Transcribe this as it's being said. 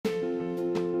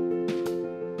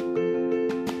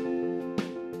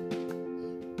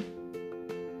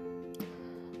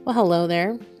Well, hello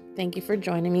there. Thank you for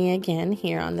joining me again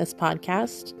here on this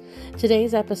podcast.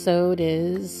 Today's episode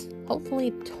is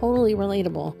hopefully totally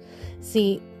relatable.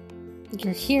 See,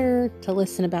 you're here to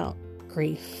listen about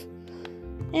grief.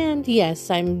 And yes,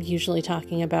 I'm usually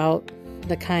talking about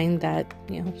the kind that,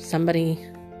 somebody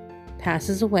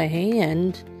passes away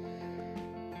and,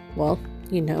 well,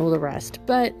 you know the rest.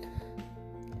 But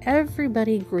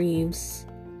everybody grieves,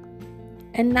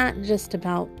 and not just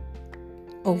about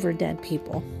over dead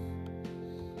people.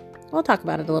 We'll talk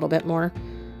about it a little bit more.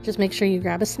 Just make sure you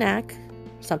grab a snack,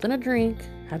 something to drink.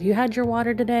 Have you had your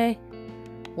water today?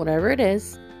 Whatever it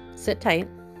is, sit tight.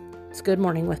 It's Good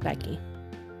Morning with Becky.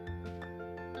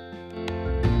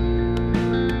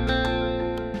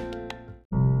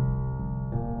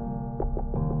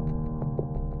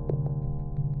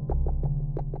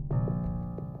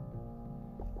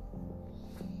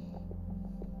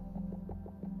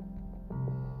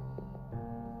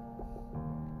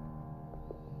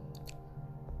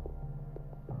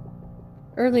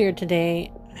 Earlier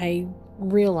today, I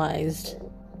realized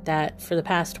that for the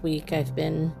past week, I've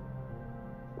been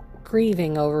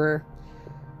grieving over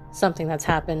something that's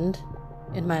happened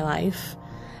in my life.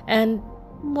 And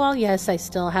while, yes, I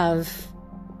still have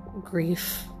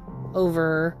grief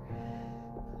over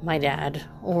my dad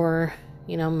or,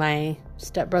 my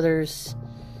stepbrother's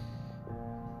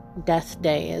death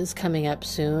day is coming up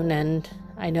soon. And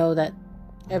I know that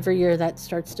every year that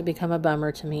starts to become a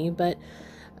bummer to me, but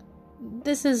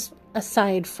this is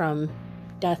aside from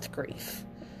death grief.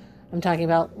 I'm talking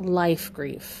about life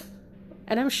grief.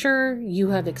 And I'm sure you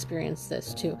have experienced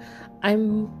this too.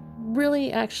 I'm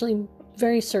really actually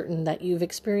very certain that you've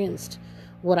experienced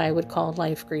what I would call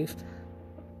life grief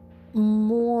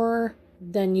more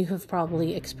than you have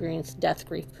probably experienced death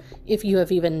grief, if you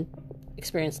have even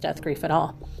experienced death grief at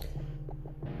all.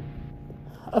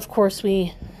 Of course,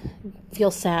 we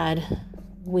feel sad.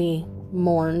 We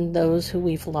mourn those who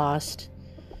we've lost,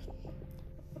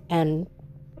 and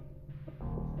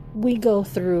we go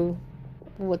through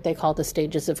what they call the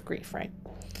stages of grief, right?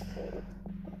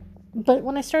 But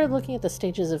when I started looking at the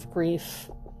stages of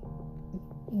grief,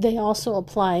 they also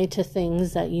apply to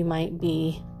things that you might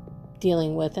be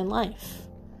dealing with in life.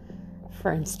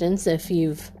 For instance, if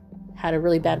you've had a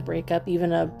really bad breakup,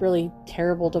 even a really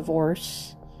terrible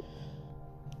divorce,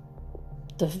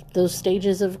 those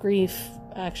stages of grief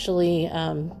actually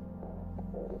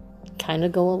kind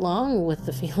of go along with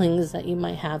the feelings that you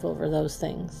might have over those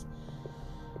things.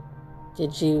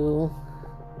 Did you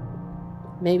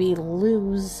maybe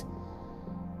lose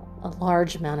a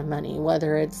large amount of money,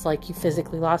 whether it's like you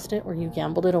physically lost it or you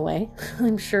gambled it away?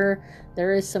 I'm sure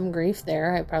there is some grief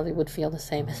there. I probably would feel the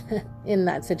same in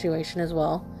that situation as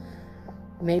well.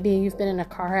 Maybe you've been in a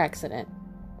car accident,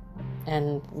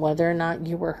 and whether or not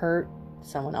you were hurt,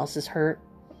 someone else is hurt.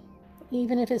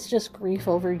 Even if it's just grief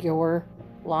over your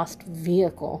lost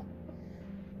vehicle,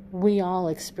 we all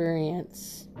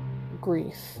experience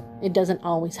grief. It doesn't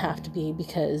always have to be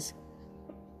because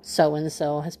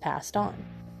so-and-so has passed on.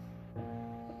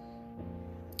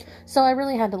 So I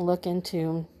really had to look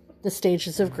into the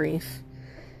stages of grief.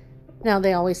 Now,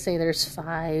 they always say there's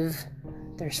 5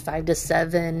 to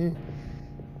 7,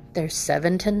 there's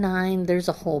 7 to 9, there's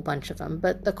a whole bunch of them,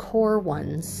 but the core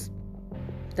ones,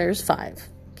 there's 5.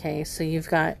 Okay, so you've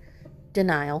got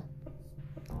denial,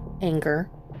 anger,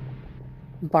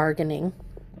 bargaining,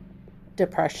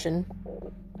 depression,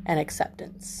 and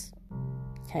acceptance.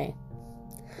 Okay,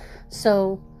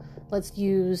 so let's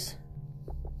use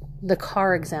the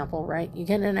car example, right? You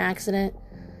get in an accident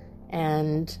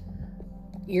and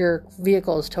your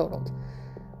vehicle is totaled.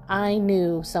 I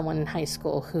knew someone in high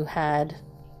school who had,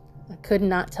 I could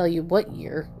not tell you what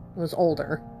year, it was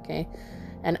older, okay?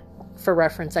 And for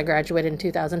reference, I graduated in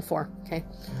 2004, okay?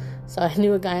 So I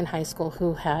knew a guy in high school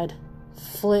who had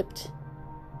flipped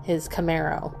his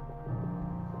Camaro.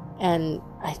 And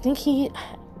I think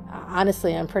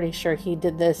honestly, I'm pretty sure he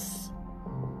did this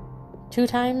 2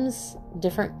 times,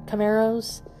 different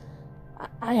Camaros.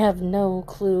 I have no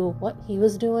clue what he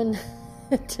was doing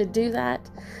to do that.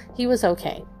 He was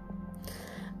okay.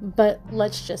 But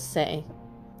let's just say,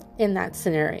 in that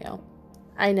scenario,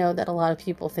 I know that a lot of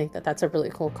people think that that's a really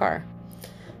cool car.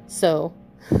 So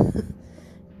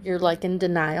you're like in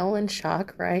denial and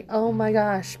shock, right? Oh my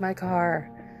gosh, my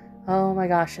car. Oh my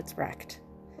gosh, it's wrecked.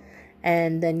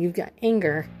 And then you've got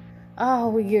anger.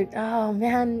 Oh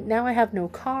man, now I have no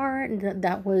car. And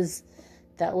that was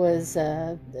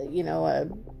a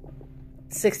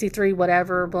 63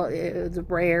 whatever, but it was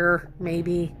rare,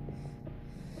 maybe.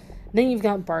 Then you've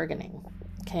got bargaining.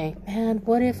 Okay, man,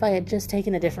 what if I had just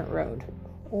taken a different road?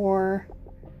 Or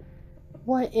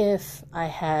what if I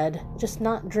had just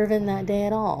not driven that day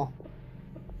at all?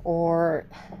 Or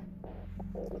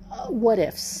what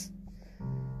ifs?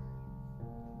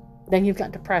 Then you've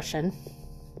got depression,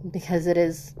 because it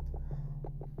is,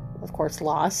 of course,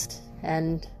 lost,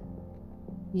 and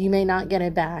you may not get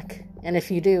it back. And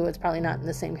if you do, it's probably not in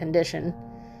the same condition.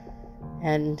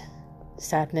 And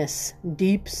sadness,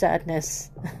 deep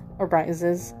sadness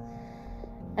arises.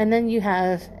 And then you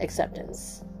have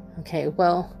acceptance. Okay,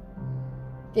 well,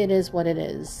 it is what it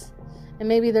is. And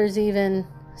maybe there's even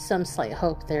some slight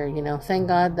hope there, Thank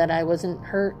God that I wasn't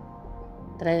hurt,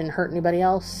 that I didn't hurt anybody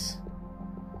else.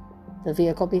 The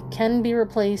vehicle can be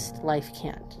replaced, life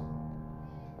can't.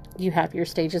 You have your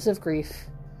stages of grief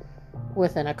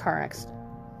within a car accident.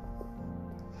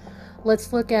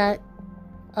 Let's look at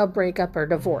a breakup or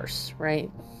divorce,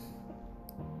 right?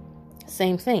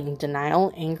 Same thing.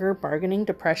 Denial, anger, bargaining,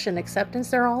 depression, acceptance,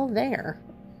 they're all there.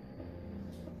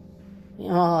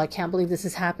 Oh, I can't believe this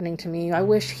is happening to me. I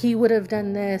wish he would have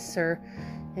done this, or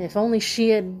if only she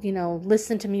had,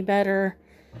 listened to me better.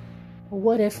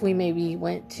 What if we maybe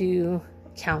went to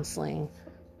counseling?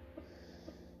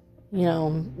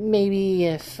 Maybe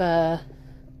if I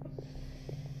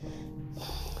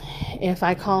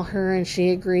call her and she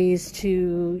agrees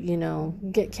to,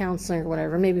 get counseling or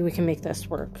whatever, maybe we can make this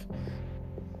work.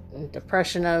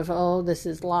 Depression of, oh, this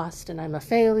is lost and I'm a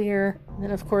failure. And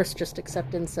then, of course, just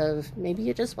acceptance of maybe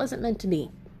it just wasn't meant to be.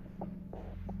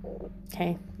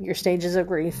 Okay, your stages of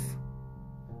grief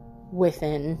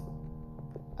within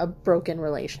a broken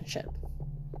relationship.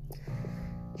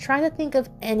 Try to think of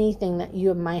anything that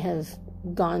you might have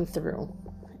gone through,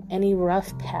 any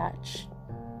rough patch,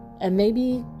 and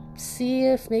maybe see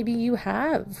if maybe you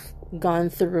have gone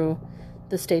through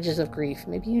the stages of grief.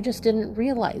 Maybe you just didn't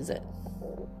realize it.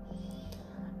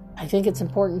 I think it's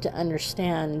important to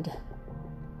understand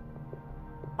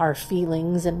our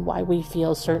feelings and why we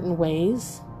feel certain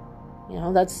ways.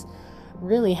 That's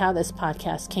really how this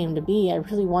podcast came to be. I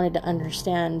really wanted to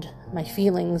understand my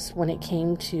feelings when it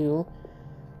came to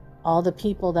all the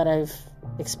people that I've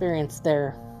experienced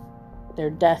their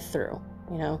death through.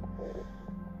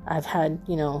 I've had,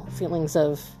 feelings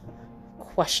of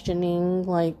questioning,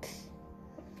 like,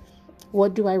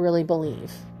 what do I really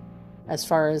believe? As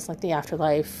far as, like, the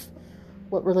afterlife,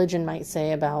 what religion might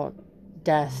say about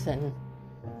death and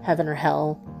heaven or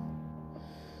hell.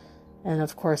 And,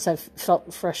 of course, I've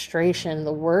felt frustration,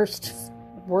 the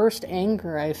worst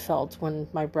anger I felt when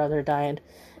my brother died,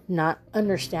 not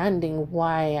understanding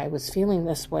why I was feeling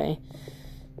this way.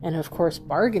 And, of course,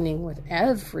 bargaining with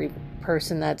every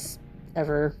person that's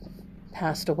ever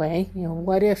passed away.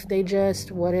 What if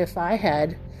I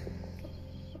had?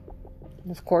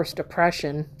 And, of course,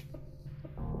 depression.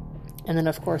 And then,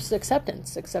 of course, accepting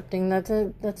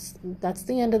that that's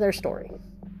the end of their story.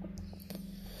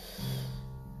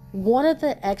 One of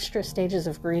the extra stages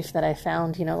of grief that I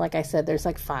found, like I said, there's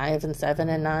like 5 and 7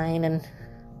 and 9 and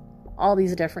all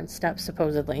these different steps,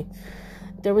 supposedly.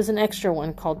 There was an extra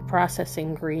one called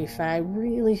processing grief. And I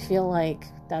really feel like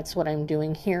that's what I'm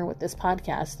doing here with this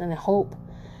podcast. And I hope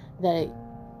that it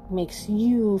makes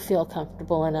you feel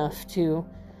comfortable enough to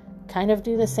kind of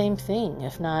do the same thing.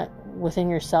 If not within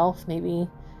yourself, maybe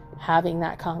having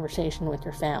that conversation with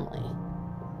your family.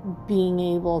 Being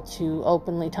able to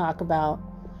openly talk about,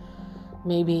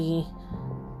 maybe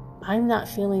I'm not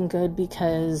feeling good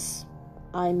because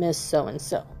I miss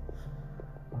so-and-so.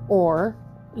 Or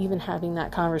even having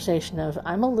that conversation of,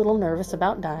 I'm a little nervous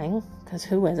about dying, because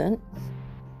who isn't?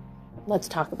 Let's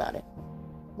talk about it.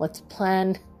 Let's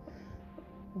try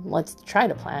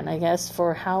to plan, I guess,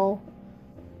 for how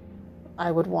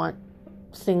I would want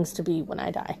things to be when I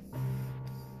die.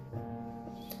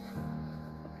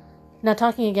 Now,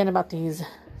 talking again about these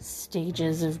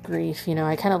stages of grief,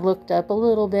 I kind of looked up a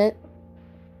little bit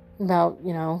about,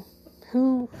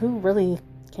 who really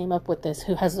came up with this,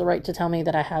 who has the right to tell me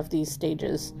that I have these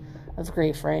stages of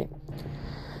grief, right?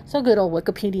 So good old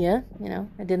Wikipedia,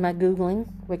 I did my Googling.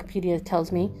 Wikipedia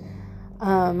tells me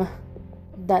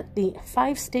that the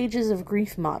 5 stages of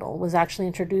grief model was actually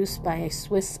introduced by a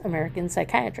Swiss-American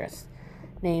psychiatrist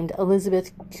named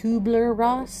Elizabeth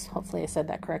Kubler-Ross. Hopefully I said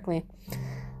that correctly.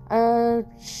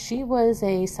 She was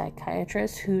a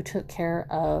psychiatrist who took care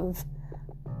of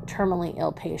terminally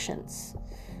ill patients.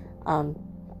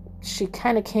 She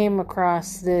kind of came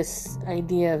across this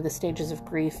idea of the stages of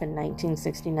grief in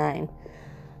 1969.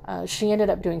 She ended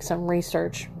up doing some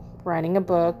research, writing a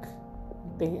book,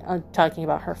 talking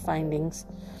about her findings.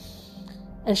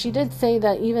 And she did say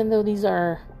that even though these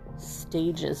are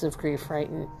stages of grief, right?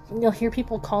 And you'll hear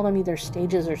people call them either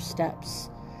stages or steps.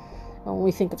 When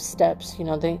we think of steps,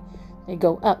 they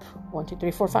go up 1, 2,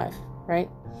 3, 4, 5, right?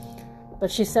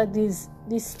 But she said these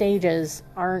stages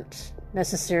aren't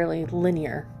necessarily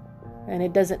linear. And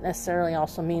it doesn't necessarily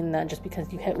also mean that just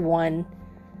because you hit one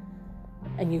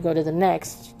and you go to the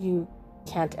next, you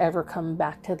can't ever come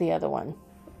back to the other one.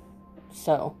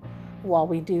 So while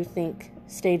we do think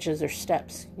stages or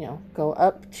steps, go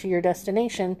up to your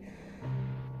destination,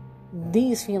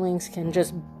 these feelings can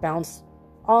just bounce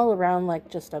all around like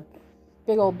just a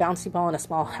big old bouncy ball in a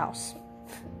small house.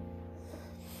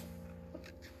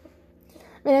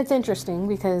 I mean, it's interesting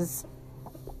because,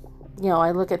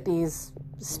 I look at these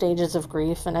stages of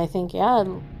grief and I think, I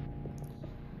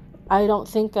don't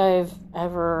think I've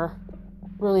ever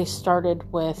really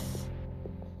started with,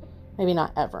 maybe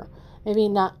not ever, maybe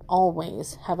not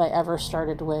always have I ever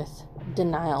started with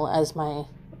denial as my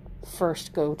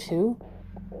first go-to,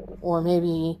 or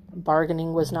maybe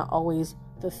bargaining was not always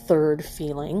the third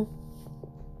feeling.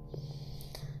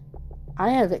 I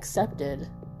have accepted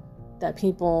that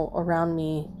people around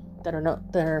me that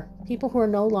are people who are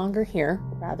no longer here,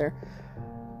 rather,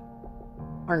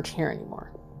 aren't here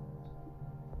anymore.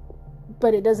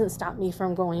 But it doesn't stop me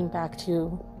from going back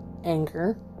to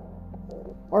anger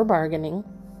or bargaining.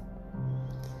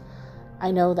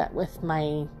 I know that with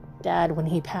my dad, when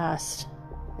he passed,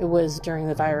 it was during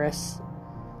the virus,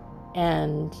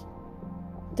 and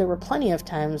there were plenty of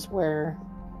times where,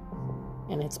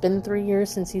 and it's been 3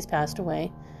 years since he's passed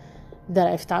away, that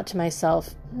I've thought to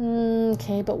myself,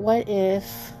 okay, but what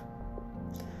if,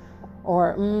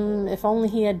 or if only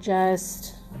he had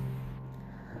just,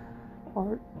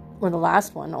 or the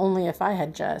last one, only if I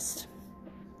had just.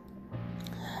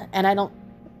 And I don't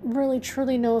really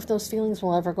truly know if those feelings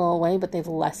will ever go away, but they've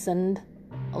lessened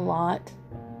a lot.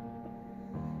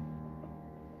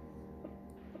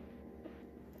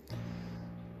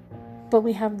 But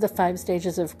we have the 5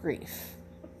 stages of grief.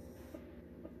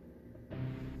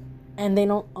 And they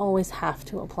don't always have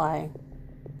to apply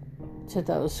to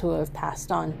those who have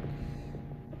passed on.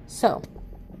 So,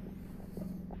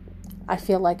 I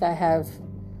feel like I have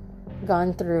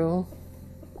gone through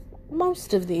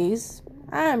most of these.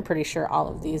 I'm pretty sure all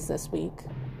of these this week.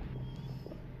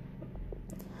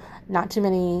 Not too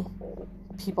many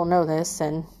people know this,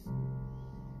 and,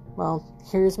 well,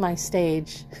 here's my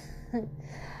stage.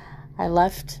 I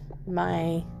left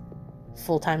my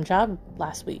full-time job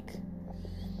last week.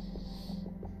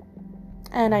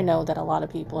 And I know that a lot of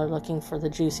people are looking for the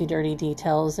juicy, dirty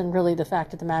details, and really the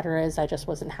fact of the matter is I just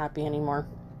wasn't happy anymore.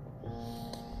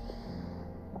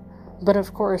 But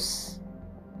of course,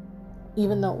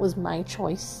 even though it was my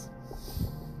choice,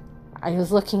 I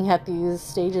was looking at these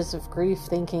stages of grief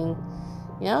thinking,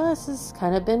 this has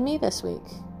kind of been me this week.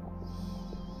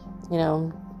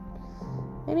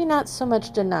 Maybe not so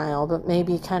much denial, but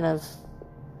maybe kind of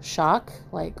shock,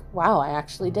 like, wow, I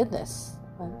actually did this.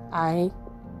 I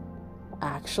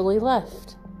actually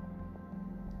left.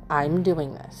 I'm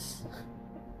doing this.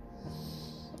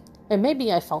 And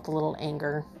maybe I felt a little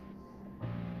anger,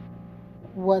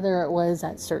 whether it was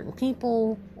at certain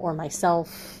people or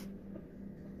myself.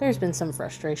 There's been some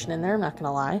frustration in there, I'm not going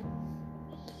to lie.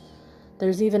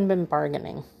 There's even been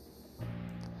bargaining.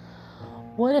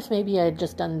 What if maybe I had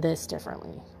just done this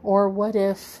differently? Or what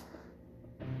if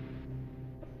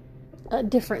a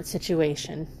different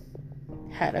situation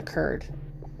had occurred?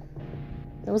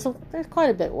 There's quite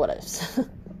a bit what ifs.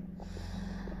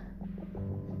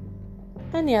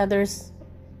 And there's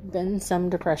been some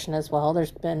depression as well.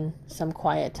 There's been some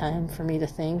quiet time for me to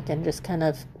think and just kind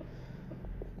of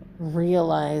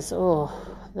realize,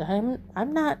 that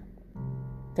I'm not,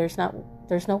 there's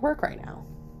no work right now.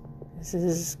 This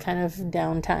is kind of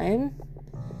downtime.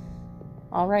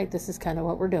 All right, this is kind of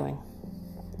what we're doing.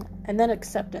 And then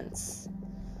acceptance,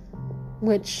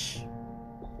 which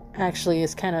actually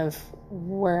is kind of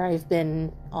where I've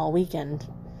been all weekend.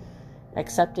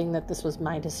 Accepting that this was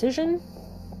my decision.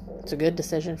 It's a good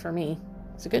decision for me.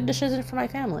 It's a good decision for my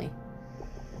family.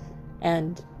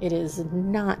 And it is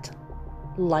not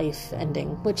life ending,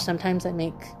 which sometimes I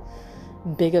make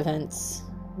big events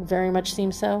very much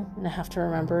seem so, and I have to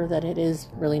remember that it is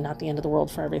really not the end of the world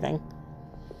for everything.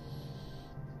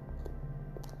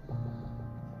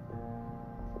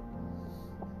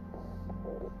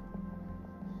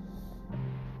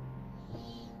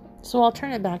 So I'll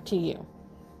turn it back to you.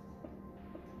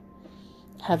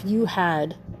 Have you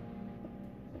had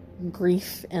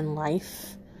grief in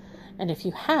life? And if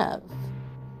you have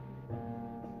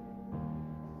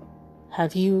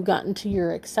you gotten to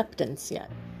your acceptance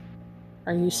yet?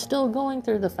 Are you still going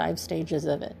through the 5 stages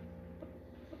of it?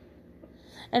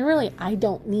 And really, I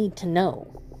don't need to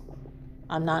know.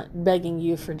 I'm not begging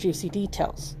you for juicy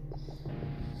details.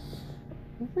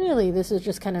 really, this is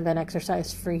just kind of an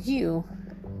exercise for you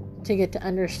to get to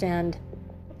understand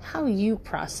how you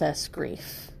process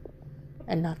grief.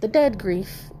 And not the dead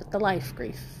grief, but the life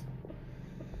grief.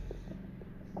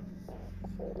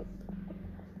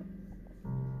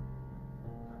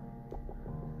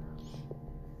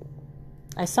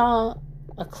 I saw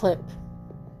a clip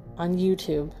on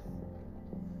YouTube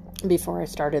before I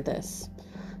started this,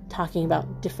 talking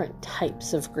about different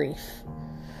types of grief.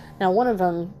 Now, one of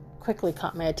them quickly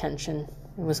caught my attention.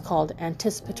 It was called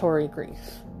anticipatory grief.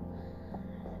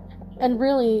 And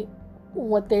really,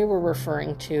 what they were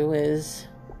referring to is,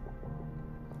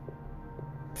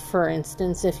 for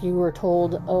instance, if you were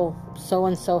told, oh,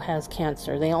 so-and-so has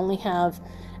cancer, they only have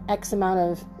X amount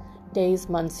of days,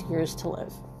 months, years to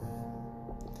live.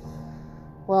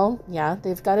 Well, yeah,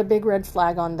 they've got a big red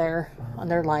flag on their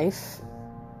life.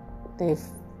 They've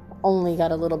only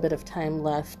got a little bit of time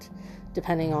left,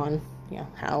 depending on,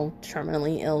 how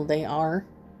terminally ill they are.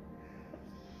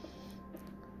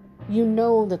 You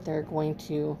know that they're going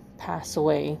to pass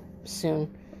away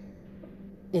soon.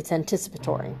 It's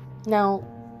anticipatory. Now,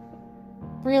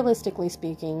 realistically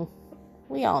speaking,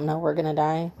 we all know we're going to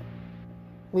die.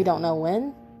 We don't know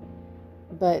when,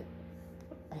 but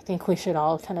I think we should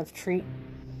all kind of treat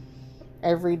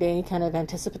every day kind of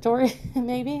anticipatory,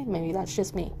 maybe that's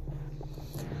just me.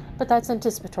 But that's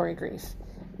anticipatory grief.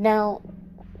 Now,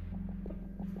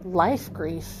 life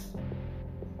grief,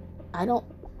 I don't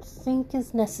think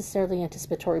is necessarily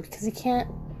anticipatory, because you can't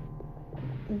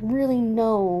really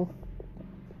know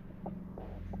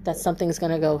that something's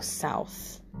going to go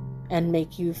south and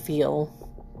make you feel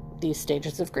these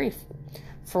stages of grief.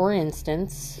 For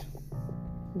instance,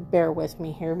 bear with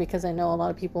me here, because I know a lot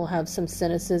of people have some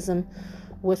cynicism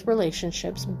with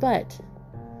relationships, but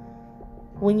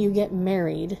when you get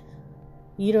married,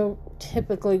 you don't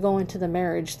typically go into the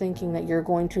marriage thinking that you're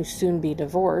going to soon be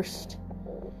divorced.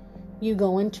 You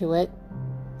go into it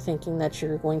thinking that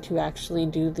you're going to actually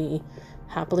do the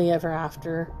happily ever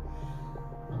after,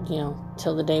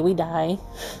 till the day we die.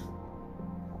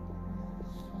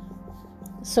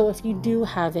 So if you do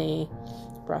have a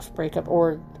rough breakup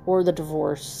or the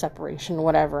divorce, separation,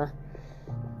 whatever,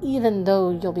 even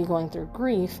though you'll be going through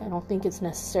grief, I don't think it's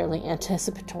necessarily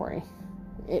anticipatory.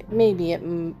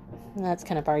 That's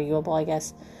kind of arguable, I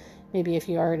guess. Maybe if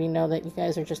you already know that you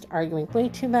guys are just arguing way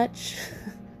too much,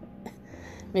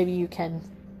 maybe you can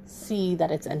see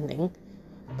that it's ending.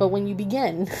 But when you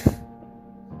begin,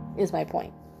 is my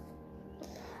point.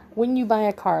 When you buy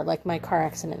a car, like my car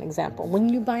accident example, when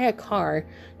you buy a car,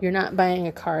 you're not buying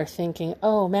a car thinking,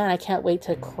 oh man, I can't wait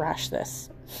to crash this.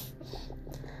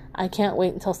 I can't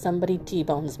wait until somebody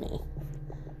T-bones me.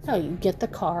 No, you get the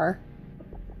car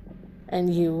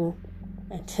and you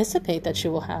anticipate that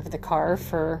you will have the car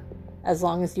for as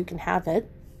long as you can have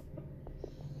it.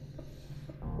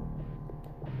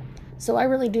 So I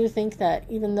really do think that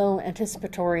even though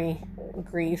anticipatory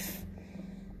grief,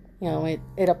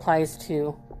 it applies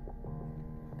to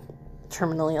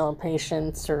terminally ill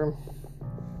patients, or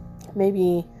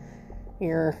maybe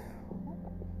your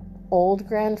old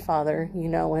grandfather,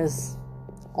 is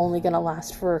only going to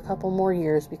last for a couple more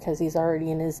years because he's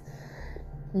already in his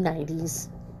 90s.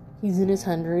 He's in his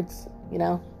hundreds,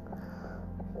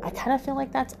 I kind of feel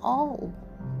like that's all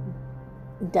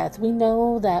death. We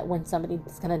know that when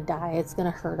somebody's going to die, it's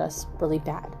going to hurt us really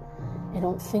bad. I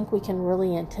don't think we can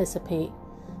really anticipate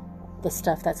the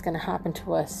stuff that's going to happen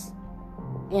to us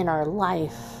in our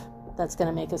life that's going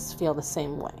to make us feel the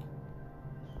same way.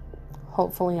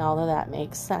 Hopefully all of that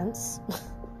makes sense.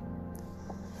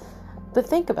 But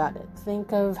think about it.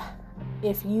 Think of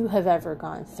if you have ever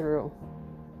gone through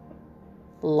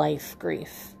life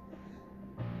grief.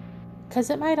 Because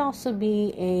it might also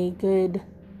be a good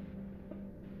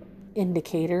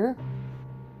indicator,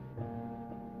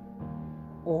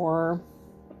 or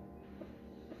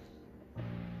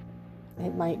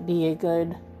it might be a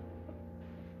good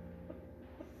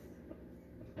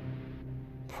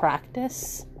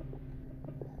practice.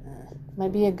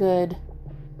 Might be a good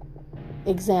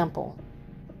example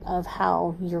of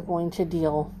how you're going to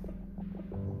deal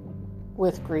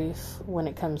with grief when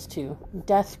it comes to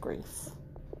death grief.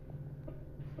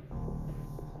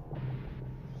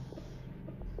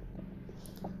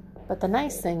 But the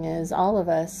nice thing is, all of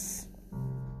us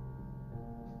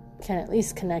can at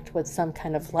least connect with some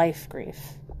kind of life grief.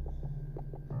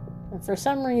 And for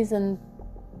some reason,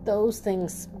 those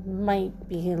things might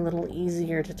be a little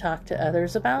easier to talk to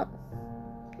others about.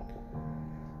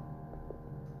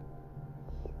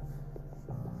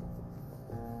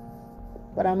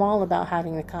 But I'm all about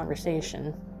having the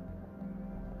conversation.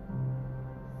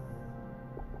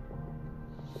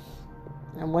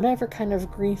 And whatever kind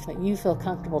of grief that you feel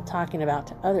comfortable talking about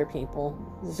to other people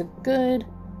is a good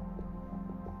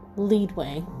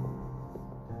leadway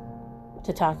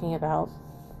to talking about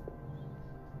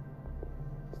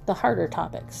the harder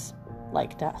topics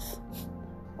like death.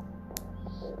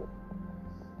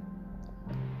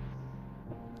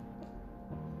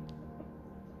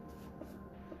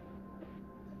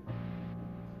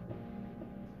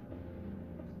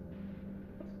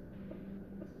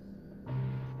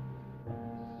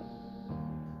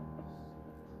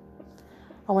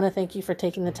 I want to thank you for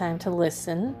taking the time to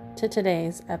listen to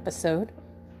today's episode.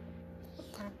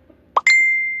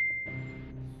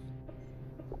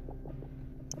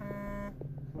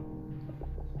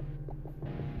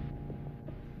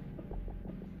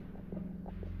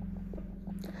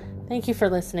 Thank you for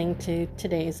listening to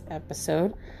today's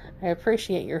episode. I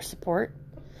appreciate your support.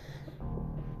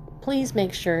 Please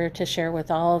make sure to share with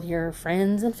all of your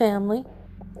friends and family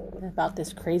about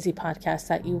this crazy podcast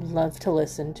that you love to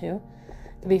listen to. It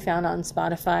can be found on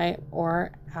Spotify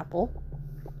or Apple.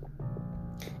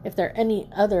 If there are any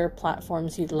other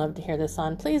platforms you'd love to hear this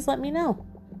on, please let me know.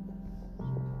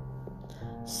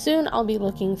 Soon I'll be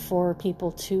looking for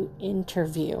people to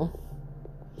interview.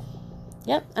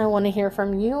 Yep, I want to hear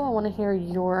from you. I want to hear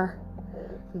your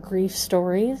grief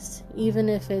stories, even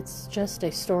if it's just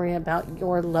a story about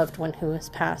your loved one who has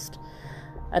passed.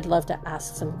 I'd love to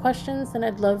ask some questions, and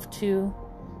I'd love to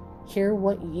hear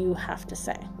what you have to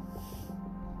say.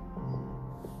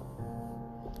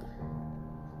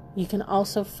 You can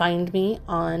also find me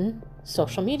on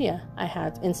social media. I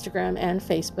have Instagram and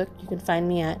Facebook. You can find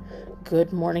me at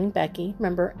Good Morning Becky.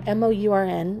 Remember,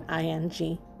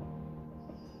 MOURNING.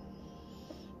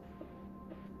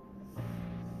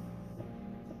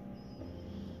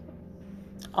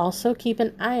 Also, keep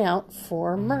an eye out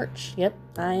for merch. Yep,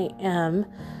 I am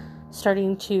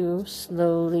starting to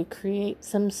slowly create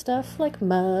some stuff like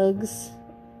mugs,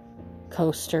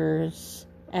 coasters,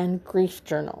 and grief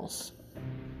journals.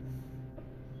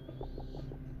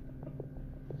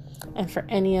 And for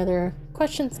any other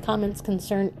questions, comments,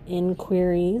 concern,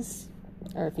 inquiries,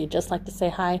 or if you'd just like to say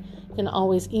hi, you can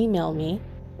always email me,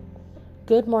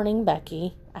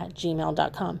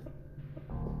 goodmorningbecky@gmail.com.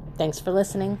 Thanks for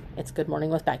listening. It's Good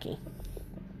Morning with Becky.